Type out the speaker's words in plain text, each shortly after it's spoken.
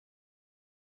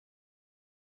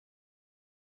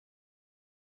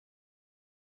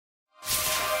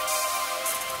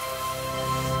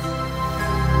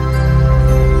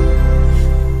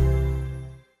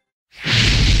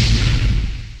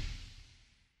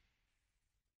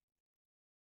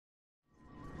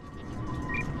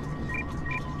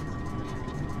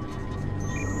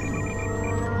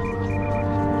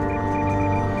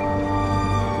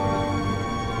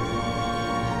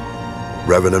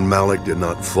Revan and Malak did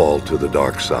not fall to the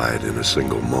dark side in a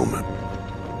single moment.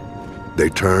 They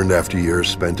turned after years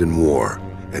spent in war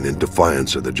and in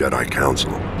defiance of the Jedi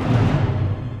Council.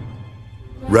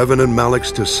 Revan and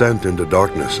Malak's descent into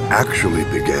darkness actually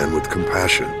began with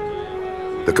compassion.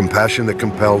 The compassion that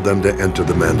compelled them to enter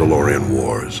the Mandalorian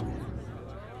Wars.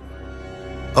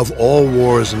 Of all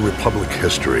wars in Republic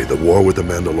history, the war with the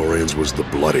Mandalorians was the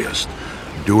bloodiest,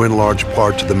 due in large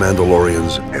part to the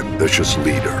Mandalorians' ambitious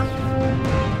leader.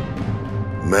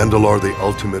 Mandalore the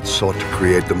Ultimate sought to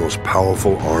create the most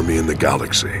powerful army in the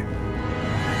galaxy.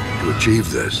 To achieve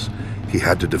this, he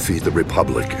had to defeat the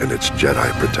Republic and its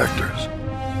Jedi protectors.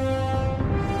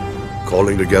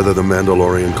 Calling together the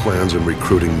Mandalorian clans and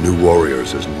recruiting new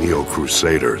warriors as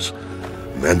Neo-Crusaders,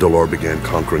 Mandalore began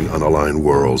conquering unaligned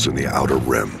worlds in the Outer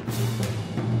Rim.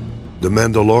 The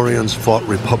Mandalorians fought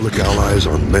Republic allies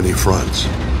on many fronts,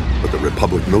 but the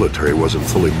Republic military wasn't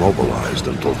fully mobilized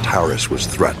until Taris was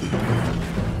threatened.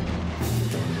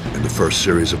 In the first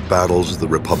series of battles, the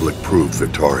Republic proved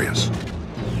victorious.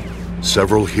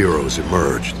 Several heroes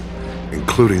emerged,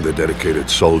 including the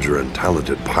dedicated soldier and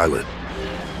talented pilot,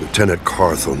 Lieutenant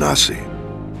Carth Onasi.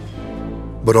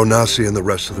 But Onasi and the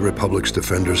rest of the Republic's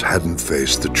defenders hadn't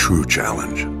faced the true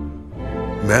challenge.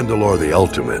 Mandalore the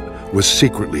Ultimate was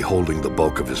secretly holding the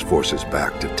bulk of his forces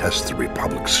back to test the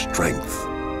Republic's strength.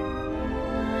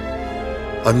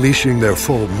 Unleashing their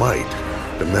full might,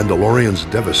 the Mandalorians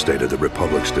devastated the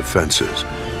Republic's defenses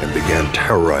and began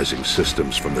terrorizing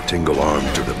systems from the Tingle Arm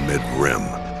to the Mid-Rim.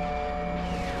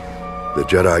 The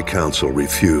Jedi Council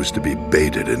refused to be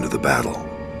baited into the battle.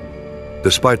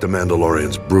 Despite the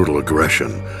Mandalorians' brutal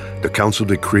aggression, the Council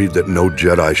decreed that no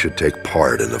Jedi should take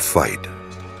part in the fight.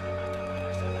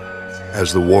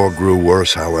 As the war grew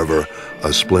worse, however,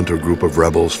 a splinter group of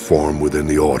rebels formed within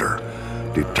the Order,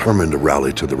 determined to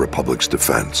rally to the Republic's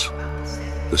defense.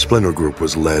 The splinter group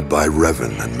was led by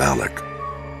Revan and Malak.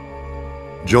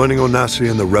 Joining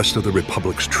Onasi and the rest of the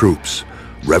Republic's troops,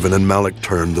 Revan and Malak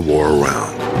turned the war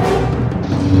around.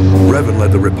 Revan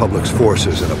led the Republic's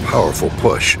forces in a powerful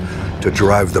push to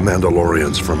drive the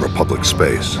Mandalorians from Republic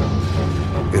space.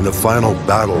 In the final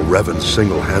battle, Revan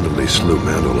single-handedly slew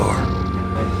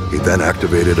Mandalore. He then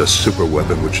activated a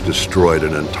superweapon which destroyed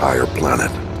an entire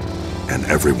planet and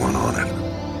everyone on it.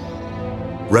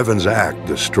 Revan's act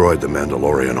destroyed the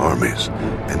Mandalorian armies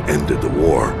and ended the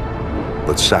war,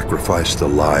 but sacrificed the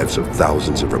lives of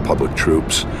thousands of Republic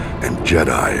troops and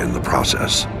Jedi in the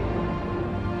process.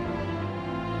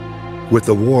 With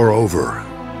the war over,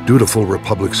 dutiful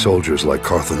Republic soldiers like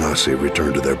Carth Onasi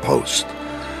returned to their post,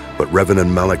 but Revan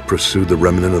and Malak pursued the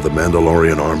remnant of the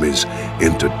Mandalorian armies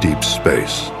into deep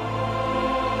space.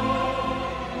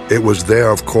 It was there,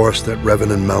 of course, that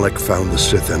Revan and Malak found the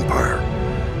Sith Empire,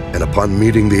 and upon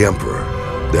meeting the Emperor,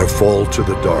 their fall to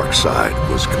the dark side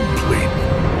was complete.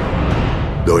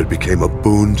 Though it became a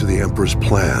boon to the Emperor's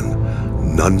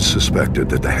plan, none suspected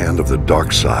that the hand of the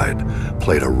dark side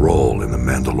played a role in the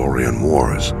Mandalorian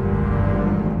Wars.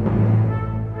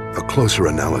 A closer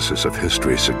analysis of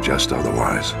history suggests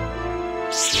otherwise.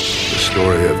 The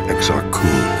story of Exar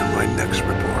Kun in my next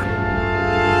report.